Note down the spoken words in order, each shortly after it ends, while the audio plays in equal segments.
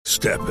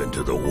Step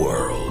into the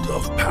world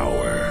of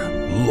power,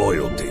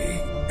 loyalty,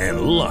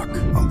 and luck.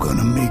 I'm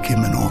gonna make him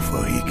an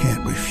offer he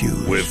can't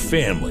refuse. With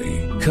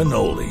family,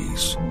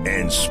 cannolis,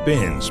 and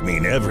spins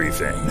mean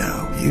everything.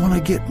 Now, you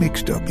wanna get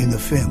mixed up in the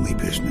family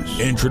business.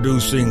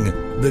 Introducing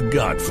The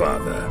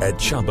Godfather at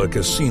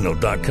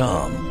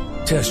ChumbaCasino.com.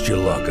 Test your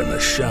luck in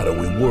the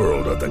shadowy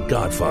world of The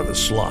Godfather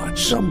slot.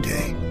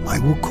 Someday, I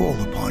will call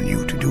upon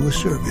you to do a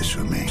service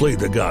for me. Play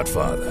The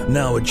Godfather,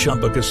 now at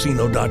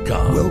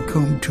ChumbaCasino.com.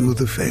 Welcome to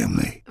the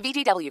family.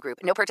 VGW Group.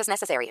 No purchase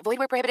necessary. Void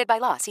where prohibited by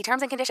law. See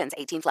terms and conditions.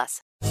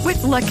 18+.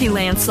 With Lucky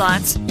Land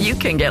Slots, you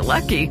can get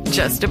lucky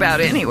just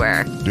about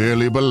anywhere.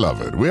 Dearly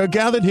beloved, we are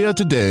gathered here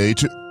today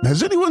to...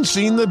 Has anyone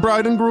seen the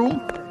bride and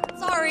groom?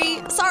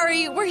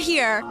 Sorry, we're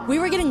here. We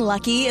were getting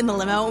lucky in the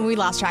limo and we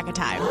lost track of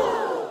time.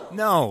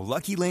 No,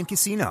 Lucky Land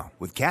Casino,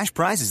 with cash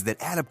prizes that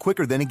add up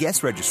quicker than a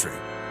guest registry.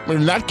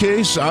 In that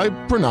case, I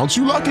pronounce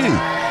you lucky.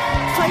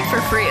 Play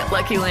for free at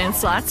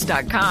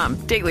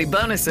LuckyLandSlots.com. Daily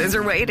bonuses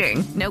are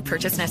waiting. No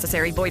purchase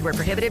necessary. Void where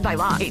prohibited by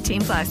law.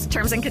 18+.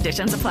 Terms and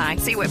conditions apply.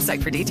 See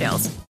website for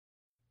details.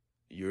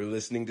 You're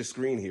listening to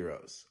Screen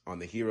Heroes on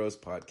the Heroes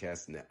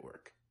Podcast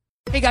Network.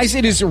 Hey guys,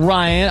 it is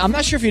Ryan. I'm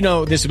not sure if you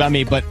know this about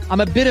me, but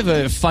I'm a bit of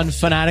a fun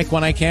fanatic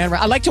when I can.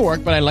 I like to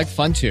work, but I like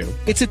fun too.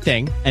 It's a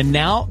thing. And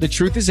now the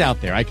truth is out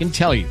there. I can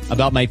tell you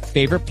about my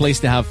favorite place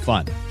to have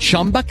fun.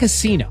 Chumba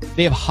Casino.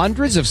 They have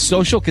hundreds of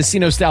social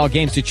casino style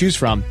games to choose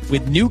from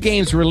with new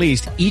games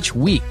released each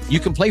week.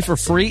 You can play for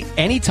free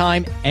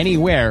anytime,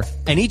 anywhere.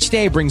 And each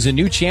day brings a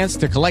new chance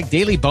to collect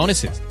daily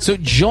bonuses. So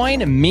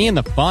join me in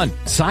the fun.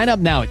 Sign up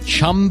now at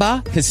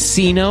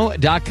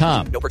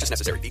ChumbaCasino.com. No purchase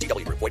necessary.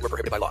 VGW Group. Void where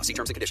prohibited by law. See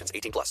terms and conditions.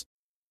 18+.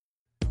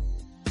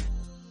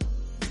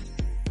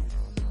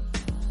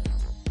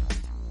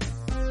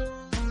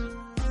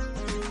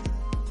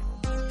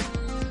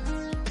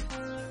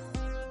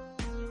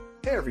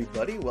 Hey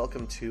everybody,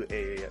 welcome to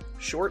a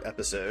short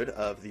episode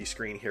of the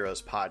Screen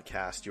Heroes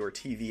Podcast, your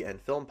TV and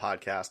film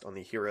podcast on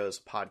the Heroes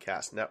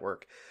Podcast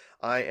Network.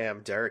 I am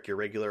Derek, your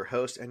regular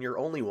host, and your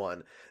only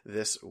one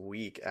this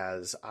week,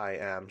 as I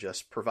am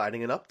just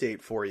providing an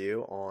update for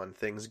you on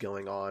things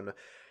going on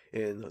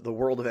in the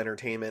world of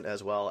entertainment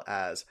as well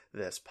as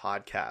this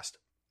podcast.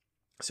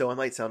 So I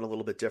might sound a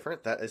little bit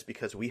different. That is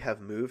because we have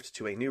moved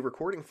to a new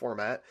recording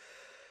format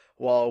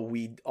while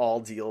we all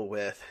deal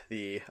with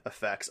the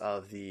effects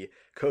of the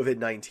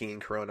COVID-19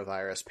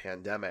 coronavirus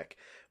pandemic.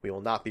 We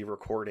will not be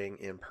recording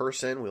in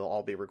person. We'll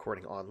all be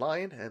recording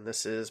online, and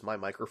this is my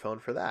microphone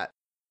for that.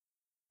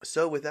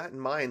 So with that in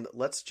mind,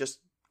 let's just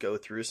go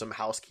through some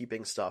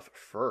housekeeping stuff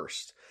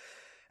first.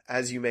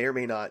 As you may or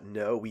may not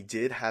know, we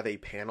did have a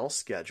panel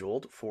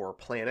scheduled for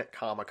Planet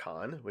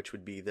Comic-Con, which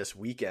would be this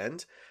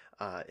weekend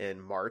in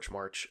March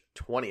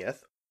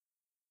 20th.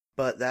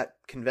 But that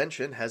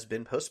convention has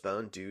been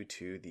postponed due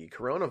to the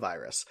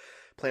coronavirus.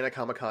 Planet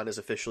Comic-Con is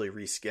officially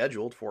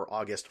rescheduled for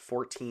August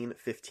 14,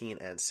 15,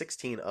 and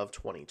 16 of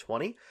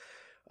 2020.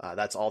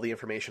 That's all the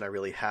information I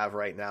really have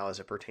right now as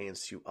it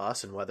pertains to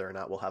us and whether or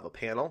not we'll have a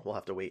panel. We'll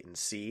have to wait and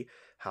see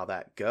how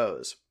that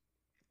goes.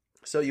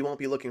 So you won't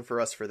be looking for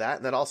us for that.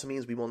 And that also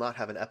means we will not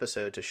have an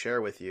episode to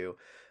share with you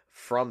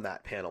from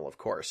that panel, of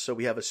course. So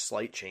we have a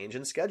slight change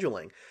in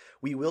scheduling.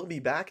 We will be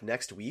back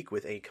next week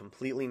with a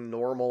completely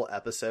normal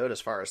episode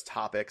as far as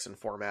topics and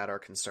format are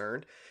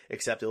concerned,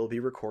 except it will be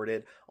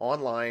recorded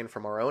online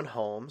from our own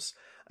homes,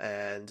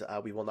 and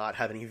we will not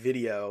have any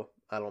video.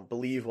 I don't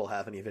believe we'll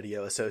have any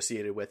video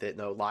associated with it,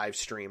 no live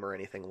stream or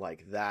anything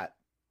like that.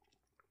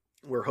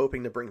 We're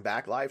hoping to bring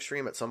back live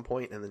stream at some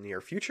point in the near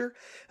future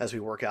as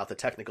we work out the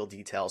technical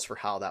details for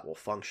how that will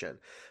function.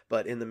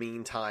 But in the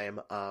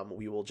meantime,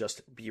 we will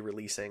just be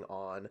releasing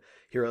on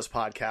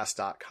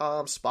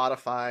heroespodcast.com,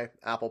 Spotify,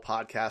 Apple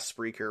Podcasts,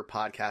 Spreaker,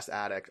 Podcast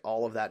Addict,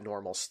 all of that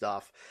normal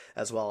stuff,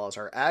 as well as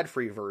our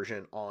ad-free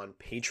version on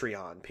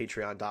Patreon,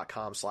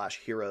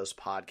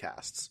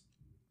 patreon.com/heroespodcasts.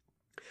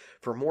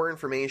 For more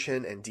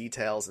information and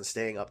details and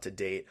staying up to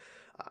date,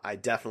 I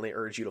definitely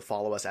urge you to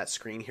follow us at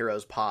Screen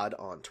Heroes Pod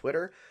on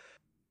Twitter,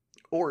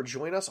 or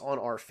join us on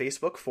our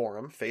Facebook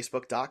forum,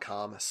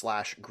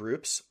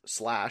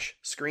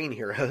 facebook.com/groups/Screen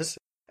Heroes,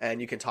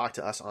 and you can talk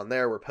to us on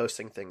there. We're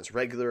posting things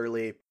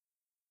regularly,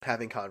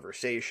 having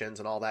conversations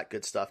and all that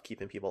good stuff,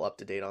 keeping people up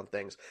to date on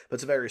things, but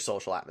it's a very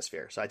social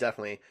atmosphere, so I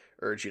definitely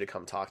urge you to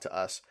come talk to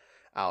us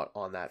out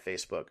on that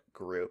Facebook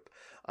group.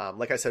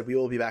 Like I said, we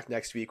will be back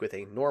next week with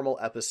a normal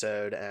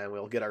episode, and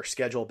we'll get our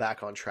schedule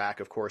back on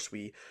track. Of course,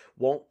 we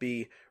won't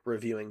be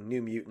reviewing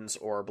New Mutants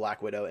or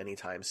Black Widow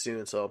anytime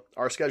soon, so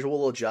our schedule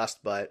will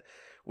adjust, but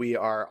we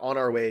are on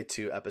our way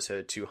to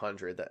episode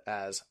 200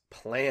 as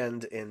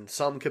planned in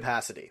some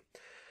capacity.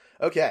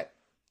 Okay,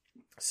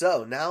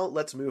 so now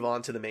let's move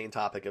on to the main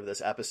topic of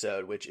this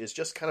episode, which is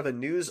just kind of a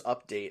news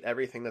update,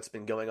 everything that's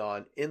been going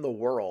on in the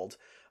world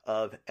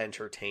of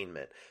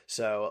entertainment.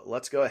 So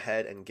let's go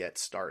ahead and get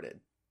started.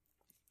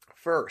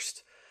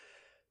 First,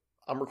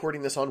 I'm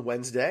recording this on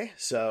Wednesday,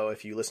 so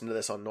if you listen to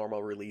this on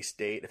normal release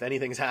date, if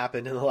anything's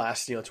happened in the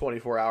last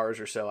 24 hours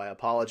or so, I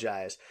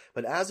apologize.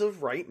 But as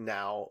of right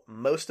now,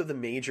 most of the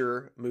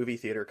major movie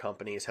theater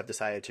companies have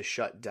decided to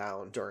shut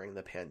down during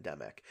the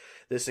pandemic.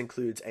 This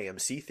includes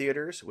AMC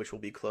theaters, which will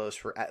be closed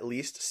for at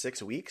least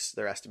 6 weeks.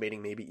 They're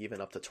estimating maybe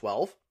even up to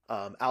 12.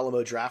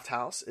 Alamo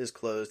Drafthouse is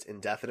closed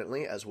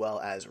indefinitely, as well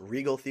as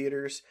Regal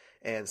Theaters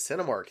and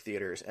Cinemark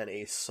Theaters, and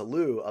a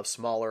slew of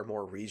smaller,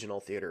 more regional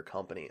theater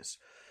companies.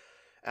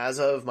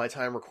 As of my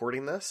time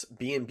recording this,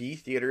 B&B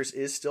Theaters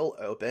is still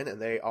open, and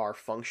they are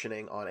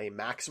functioning on a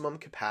maximum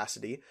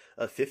capacity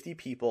of 50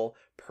 people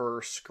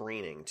per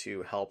screening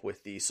to help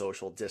with the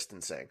social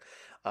distancing.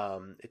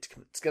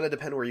 It's going to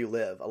depend where you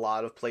live. A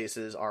lot of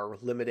places are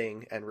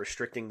limiting and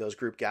restricting those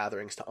group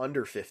gatherings to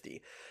under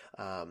 50.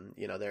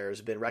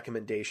 There's been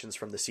recommendations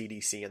from the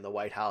CDC and the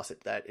White House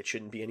that it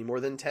shouldn't be any more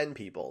than 10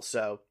 people.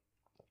 So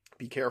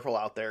be careful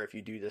out there if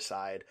you do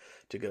decide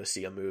to go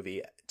see a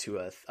movie to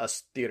a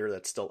theater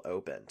that's still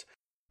opened.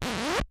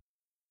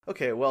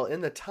 Okay, well,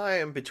 in the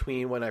time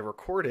between when I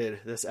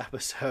recorded this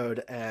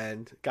episode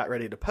and got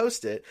ready to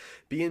post it,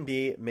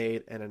 B&B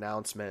made an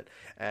announcement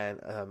and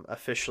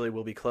officially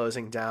will be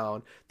closing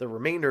down the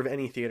remainder of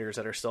any theaters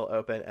that are still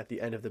open at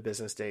the end of the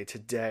business day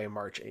today,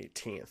 March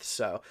 18th.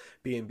 So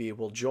B&B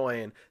will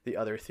join the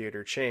other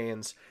theater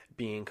chains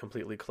being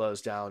completely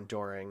closed down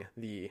during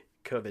the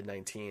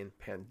COVID-19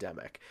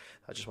 pandemic.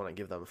 I just want to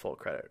give them full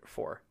credit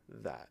for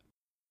that.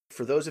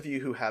 For those of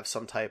you who have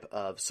some type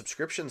of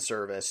subscription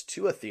service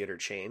to a theater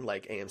chain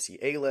like AMC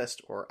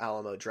A-List or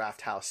Alamo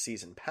Drafthouse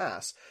Season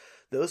Pass,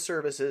 those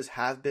services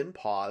have been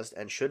paused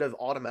and should have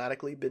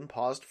automatically been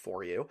paused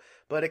for you,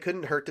 but it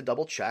couldn't hurt to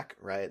double check,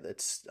 right?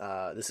 This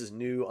is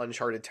new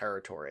uncharted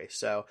territory.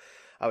 So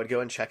I would go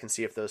and check and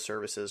see if those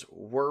services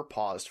were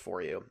paused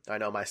for you. I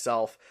know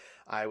myself,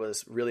 I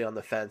was really on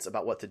the fence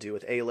about what to do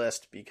with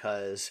A-List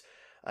because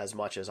as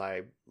much as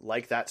I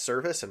like that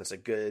service and it's a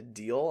good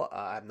deal,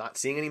 I'm not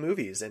seeing any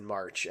movies in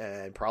March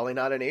and probably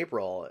not in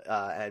April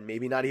and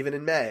maybe not even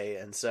in May.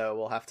 And so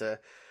we'll have to,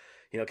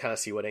 kind of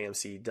see what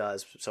AMC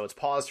does. So it's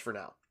paused for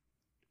now.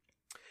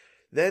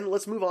 Then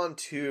let's move on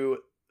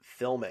to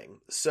filming.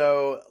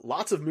 So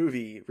lots of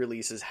movie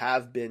releases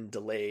have been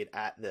delayed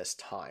at this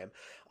time.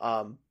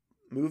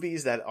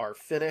 Movies that are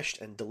finished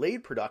and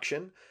delayed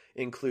production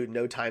include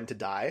No Time to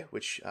Die,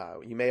 which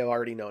you may have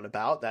already known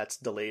about. That's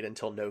delayed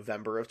until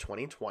November of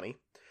 2020,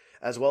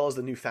 as well as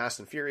the new Fast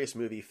and Furious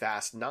movie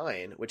Fast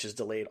 9, which is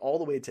delayed all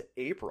the way to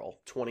April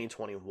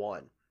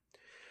 2021.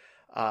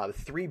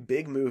 3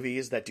 big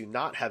movies that do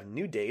not have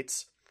new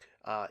dates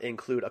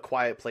include A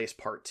Quiet Place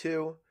Part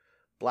 2,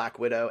 Black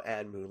Widow,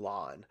 and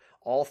Mulan.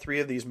 All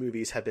 3 of these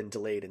movies have been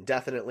delayed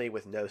indefinitely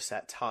with no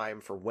set time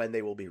for when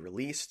they will be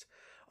released.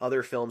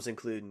 Other films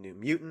include New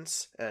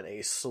Mutants and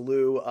a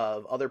slew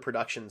of other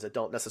productions that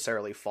don't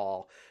necessarily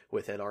fall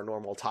within our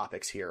normal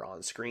topics here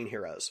on Screen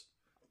Heroes.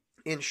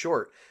 In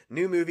short,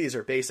 new movies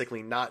are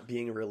basically not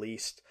being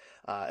released,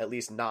 at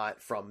least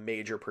not from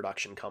major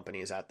production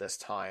companies at this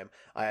time.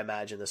 I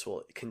imagine this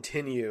will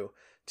continue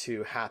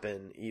to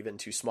happen even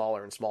to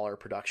smaller and smaller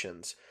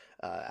productions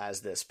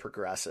as this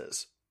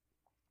progresses.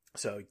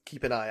 So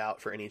keep an eye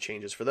out for any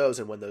changes for those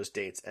and when those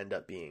dates end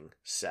up being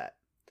set.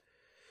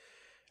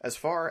 As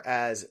far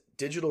as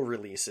digital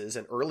releases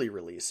and early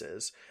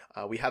releases,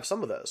 we have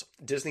some of those.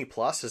 Disney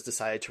Plus has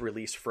decided to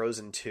release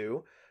Frozen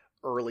 2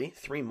 early,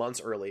 3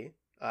 months early.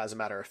 As a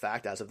matter of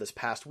fact, as of this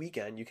past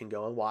weekend, you can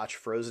go and watch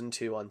Frozen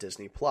 2 on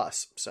Disney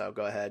Plus. So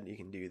go ahead, you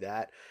can do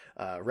that.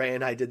 Ray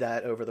and I did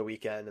that over the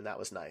weekend, and that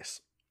was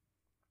nice.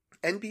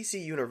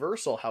 NBC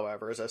Universal,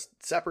 however, is a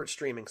separate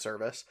streaming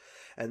service,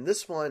 and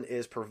this one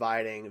is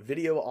providing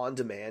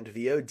video-on-demand,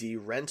 VOD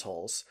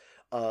rentals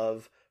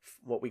of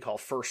what we call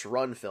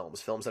first-run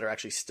films that are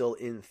actually still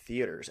in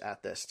theaters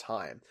at this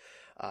time.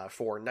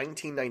 For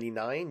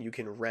 $19.99, you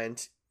can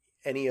rent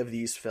any of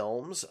these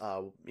films,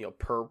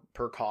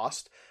 per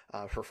cost,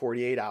 for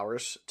 48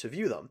 hours to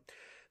view them.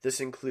 This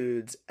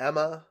includes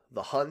Emma,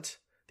 The Hunt,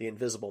 The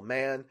Invisible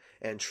Man,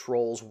 and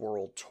Trolls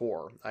World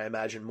Tour. I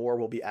imagine more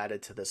will be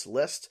added to this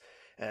list,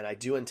 and I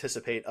do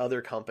anticipate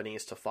other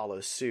companies to follow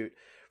suit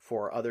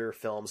for other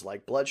films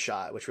like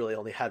Bloodshot, which really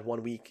only had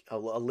 1 week, a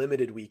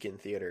limited week in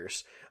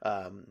theaters,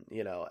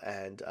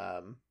 and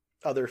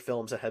other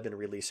films that have been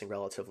releasing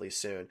relatively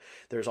soon.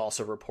 There's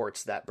also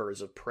reports that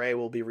Birds of Prey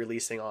will be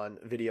releasing on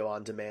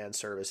video-on-demand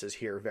services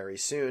here very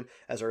soon,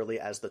 as early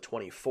as the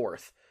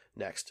 24th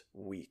next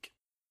week.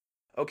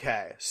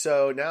 Okay,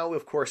 so now,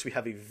 of course, we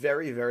have a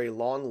very, very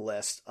long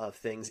list of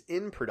things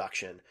in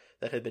production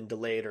that have been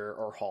delayed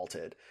or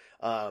halted.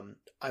 I'm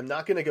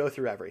not going to go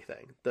through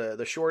everything.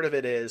 The short of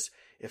it is,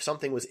 if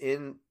something was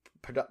in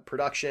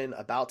production,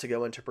 about to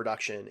go into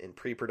production, in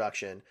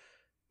pre-production,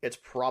 it's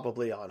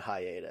probably on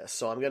hiatus.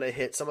 So I'm going to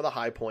hit some of the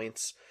high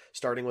points,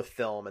 starting with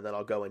film, and then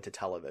I'll go into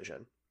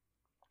television.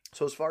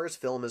 So as far as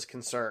film is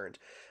concerned,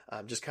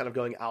 just kind of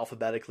going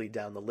alphabetically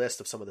down the list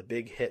of some of the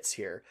big hits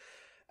here.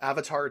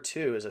 Avatar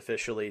 2 is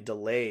officially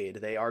delayed.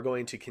 They are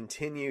going to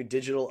continue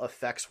digital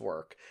effects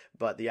work,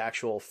 but the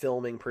actual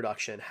filming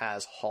production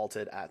has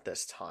halted at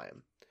this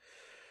time.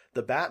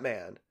 The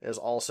Batman is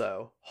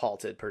also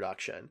halted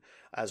production,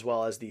 as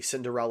well as the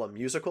Cinderella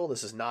musical.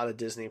 This is not a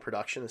Disney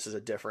production. This is a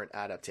different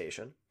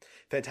adaptation.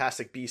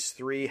 Fantastic Beasts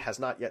 3 has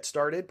not yet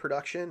started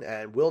production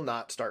and will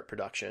not start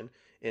production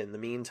in the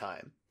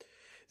meantime.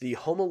 The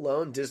Home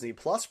Alone Disney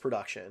Plus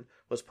production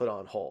was put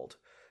on hold.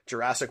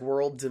 Jurassic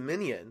World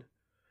Dominion,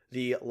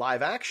 the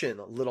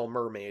live-action Little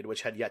Mermaid,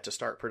 which had yet to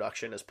start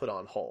production, is put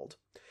on hold.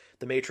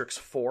 The Matrix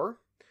 4,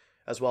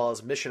 as well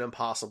as Mission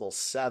Impossible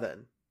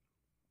 7.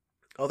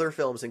 Other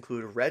films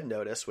include Red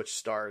Notice, which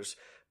stars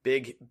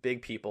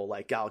big people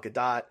like Gal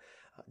Gadot,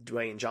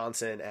 Dwayne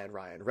Johnson, and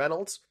Ryan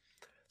Reynolds.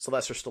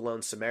 Sylvester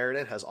Stallone's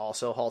Samaritan has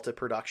also halted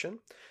production.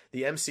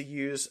 The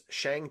MCU's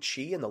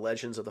Shang-Chi and the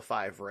Legends of the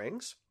Five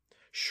Rings.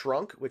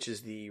 Shrunk, which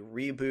is the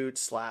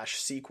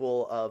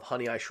reboot/sequel of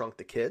Honey, I Shrunk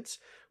the Kids,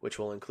 which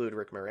will include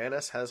Rick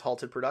Moranis, has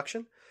halted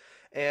production.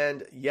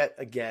 And yet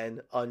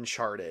again,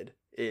 Uncharted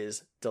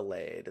is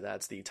delayed.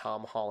 That's the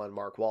Tom Holland,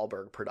 Mark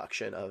Wahlberg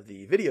production of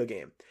the video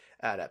game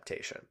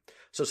adaptation.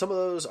 So some of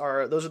those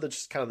are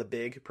just kind of the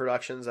big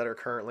productions that are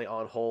currently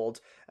on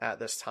hold at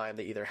this time.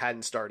 They either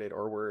hadn't started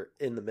or were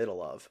in the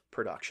middle of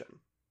production.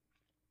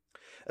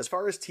 As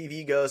far as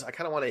TV goes, I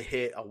kind of want to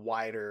hit a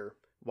wider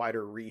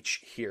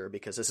reach here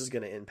because this is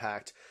going to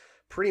impact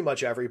pretty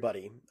much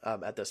everybody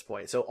at this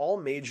point. So all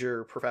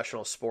major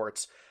professional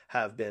sports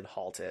have been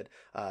halted.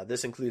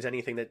 This includes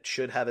anything that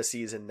should have a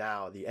season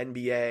now: the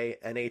NBA,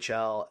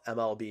 NHL,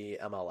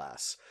 MLB,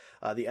 MLS.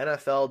 The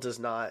NFL does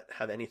not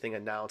have anything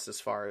announced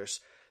as far as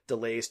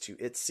delays to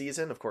its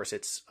season. Of course,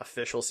 its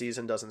official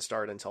season doesn't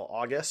start until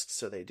August,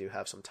 so they do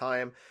have some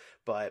time.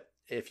 But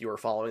if you were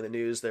following the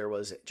news, there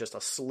was just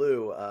a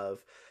slew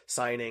of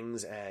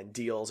signings and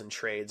deals and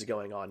trades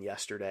going on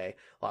yesterday.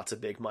 Lots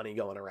of big money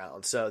going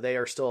around. So they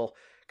are still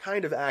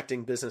kind of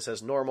acting business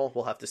as normal.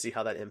 We'll have to see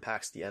how that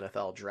impacts the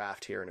NFL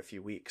draft here in a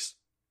few weeks.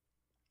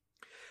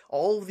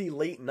 All of the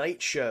late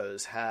night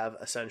shows have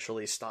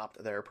essentially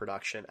stopped their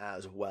production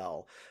as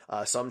well.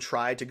 Some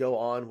tried to go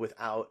on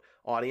without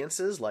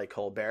audiences like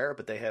Colbert,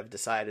 but they have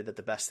decided that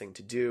the best thing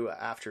to do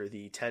after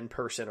the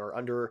 10-person or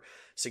under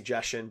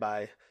suggestion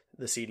by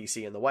the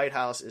CDC and the White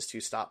House is to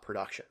stop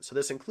production. So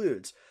this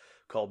includes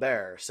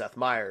Colbert, Seth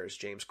Meyers,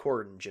 James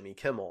Corden, Jimmy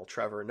Kimmel,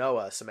 Trevor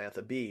Noah,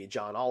 Samantha Bee,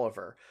 John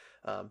Oliver.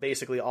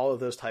 Basically all of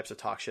those types of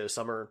talk shows.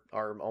 Some are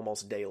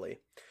almost daily.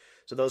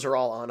 So those are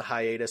all on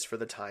hiatus for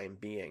the time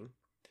being.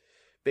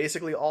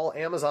 Basically, all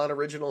Amazon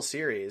original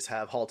series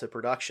have halted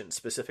production,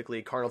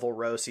 specifically Carnival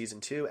Row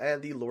Season 2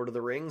 and the Lord of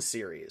the Rings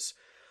series.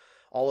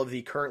 All of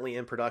the currently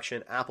in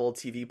production Apple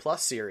TV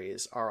Plus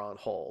series are on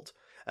hold,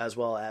 as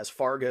well as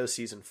Fargo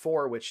Season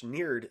 4, which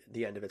neared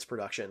the end of its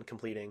production,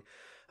 completing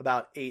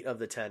about 8 of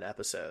the 10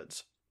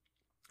 episodes.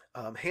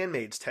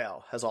 Handmaid's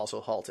Tale has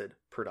also halted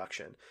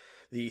production.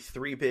 The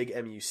three big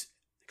MCU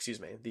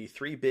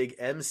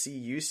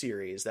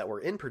series that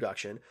were in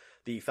production,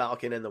 The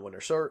Falcon and the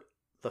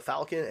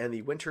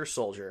Winter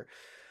Soldier,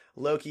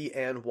 Loki,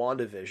 and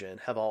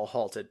WandaVision, have all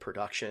halted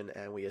production,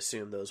 and we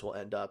assume those will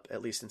end up,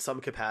 at least in some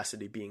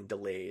capacity, being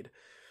delayed.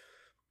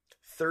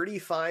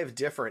 35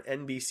 different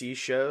NBC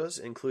shows,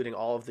 including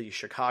all of the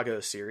Chicago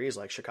series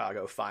like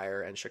Chicago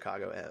Fire and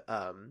Chicago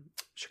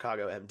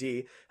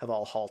MD, have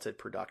all halted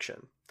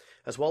production,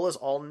 as well as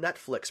all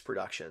Netflix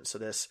productions. So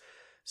this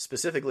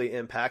specifically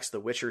impacts The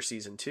Witcher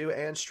Season 2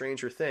 and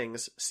Stranger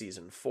Things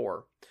Season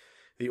 4.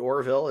 The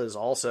Orville is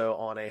also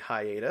on a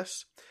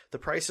hiatus. The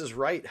Price is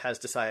Right has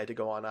decided to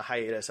go on a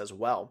hiatus as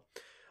well.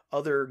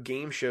 Other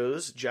game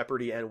shows,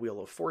 Jeopardy and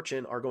Wheel of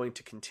Fortune, are going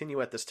to continue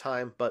at this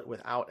time, but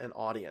without an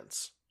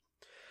audience.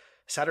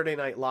 Saturday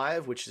Night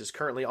Live, which is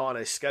currently on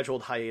a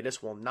scheduled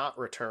hiatus, will not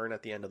return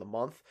at the end of the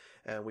month,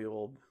 and we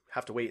will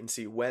have to wait and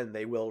see when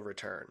they will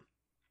return.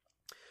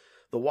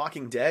 The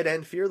Walking Dead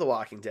and Fear the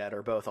Walking Dead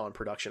are both on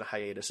production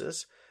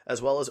hiatuses,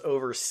 as well as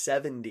over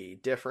 70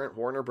 different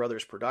Warner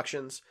Brothers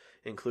productions,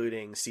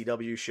 including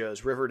CW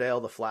shows Riverdale,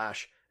 The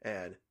Flash,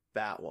 and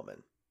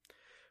Batwoman.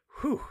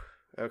 Whew.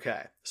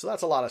 Okay, so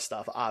that's a lot of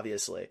stuff,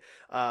 obviously.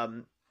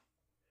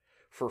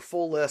 For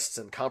full lists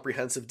and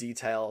comprehensive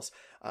details,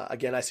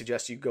 again, I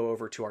suggest you go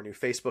over to our new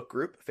Facebook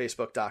group,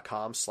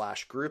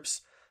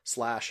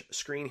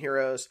 facebook.com/groups/Screen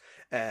Heroes,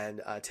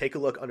 and take a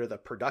look under the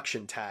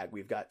production tag.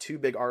 We've got 2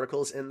 big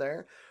articles in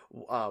there.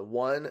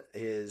 One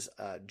is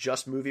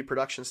just movie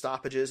production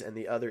stoppages, and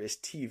the other is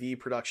TV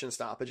production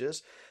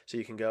stoppages. So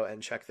you can go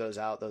and check those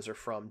out. Those are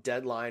from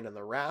Deadline and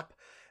The Wrap,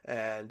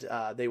 and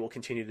they will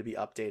continue to be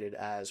updated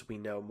as we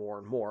know more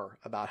and more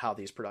about how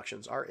these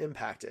productions are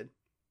impacted.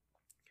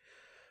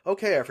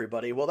 Okay,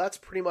 everybody. Well, that's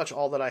pretty much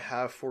all that I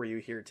have for you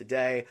here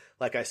today.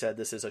 Like I said,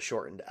 this is a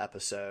shortened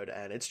episode,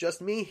 and it's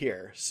just me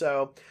here.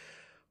 So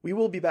we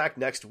will be back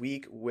next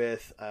week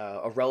with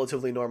a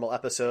relatively normal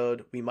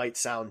episode. We might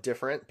sound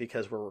different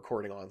because we're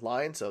recording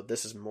online, so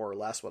this is more or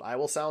less what I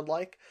will sound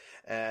like.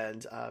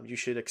 And you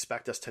should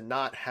expect us to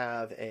not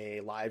have a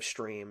live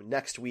stream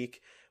next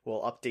week.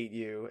 We'll update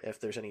you if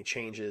there's any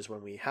changes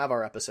when we have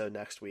our episode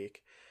next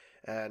week.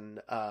 And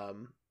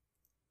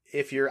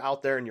if you're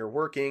out there and you're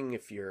working,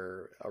 if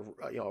you're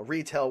a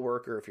retail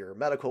worker, if you're a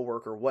medical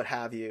worker, what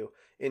have you,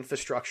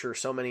 infrastructure,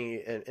 so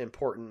many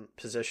important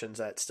positions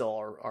that still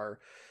are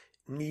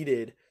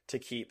needed to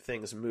keep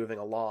things moving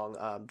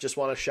along. Just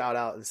want to shout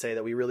out and say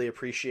that we really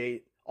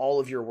appreciate all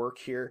of your work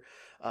here.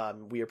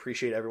 We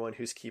appreciate everyone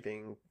who's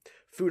keeping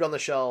food on the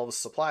shelves,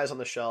 supplies on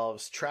the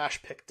shelves,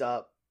 trash picked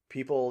up,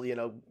 people,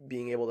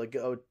 being able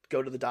to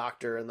go to the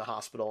doctor and the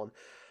hospital and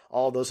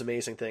all those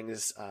amazing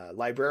things.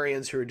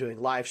 Librarians who are doing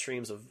live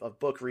streams of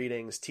book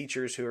readings,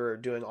 teachers who are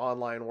doing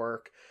online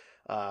work,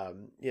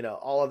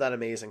 all of that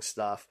amazing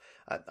stuff.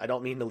 I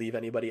don't mean to leave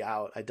anybody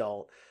out. I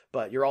don't,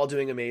 but you're all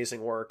doing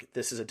amazing work.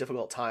 This is a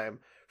difficult time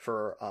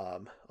for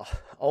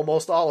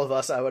almost all of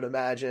us, I would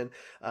imagine,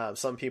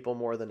 some people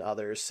more than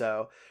others.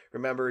 So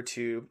remember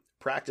to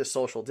practice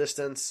social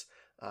distance,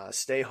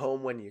 stay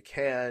home when you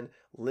can,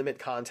 limit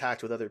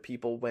contact with other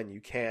people when you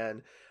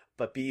can,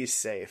 but be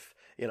safe.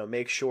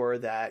 Make sure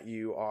that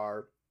you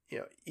are,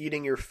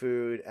 eating your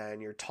food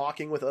and you're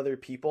talking with other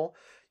people.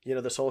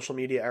 The social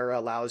media era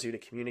allows you to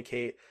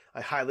communicate.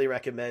 I highly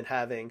recommend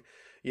having,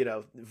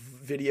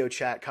 video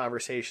chat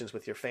conversations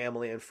with your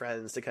family and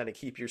friends to kind of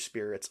keep your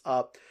spirits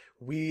up.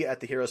 We at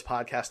the Heroes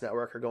Podcast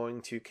Network are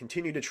going to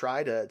continue to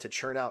try to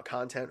churn out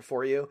content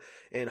for you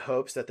in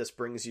hopes that this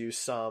brings you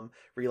some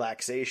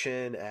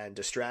relaxation and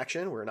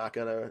distraction. We're not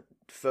going to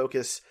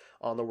focus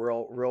on the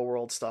real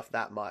world stuff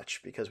that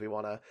much because we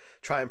want to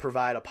try and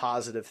provide a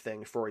positive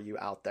thing for you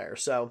out there.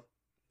 So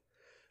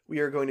we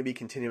are going to be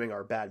continuing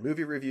our bad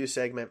movie review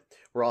segment.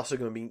 We're also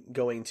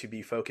going to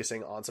be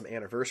focusing on some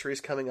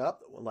anniversaries coming up,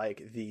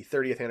 like the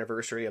 30th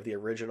anniversary of the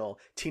original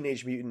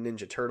Teenage Mutant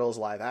Ninja Turtles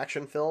live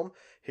action film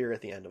here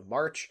at the end of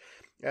March.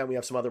 And we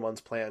have some other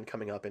ones planned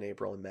coming up in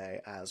April and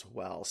May as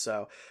well.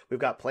 So we've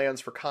got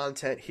plans for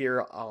content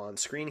here on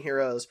Screen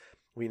Heroes.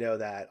 We know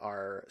that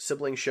our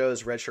sibling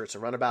shows, Red Shirts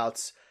and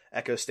Runabouts,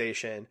 Echo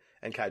Station,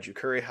 and Kaiju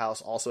Curry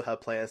House also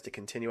have plans to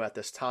continue at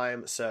this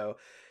time. So,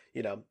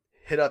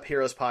 hit up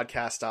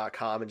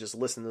heroespodcast.com and just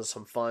listen to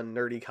some fun,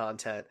 nerdy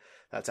content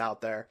that's out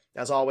there.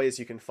 As always,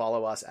 you can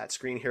follow us at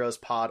Screen Heroes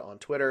Pod on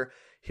Twitter,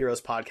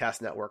 Heroes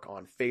Podcast Network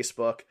on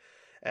Facebook,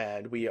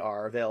 and we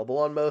are available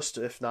on most,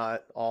 if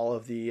not all,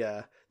 of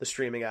the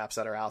streaming apps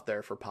that are out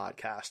there for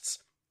podcasts.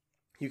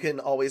 You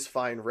can always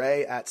find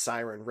Ray at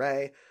Siren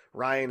Ray.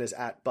 Ryan is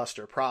at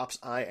Buster Props.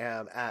 I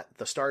am at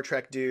The Star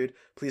Trek Dude.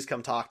 Please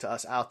come talk to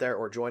us out there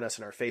or join us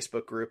in our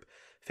Facebook group,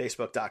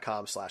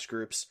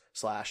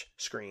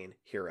 facebook.com/groups/Screen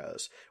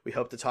Heroes. We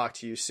hope to talk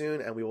to you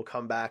soon, and we will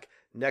come back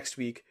next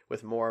week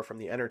with more from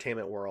the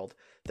entertainment world.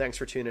 Thanks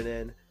for tuning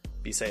in.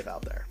 Be safe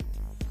out there.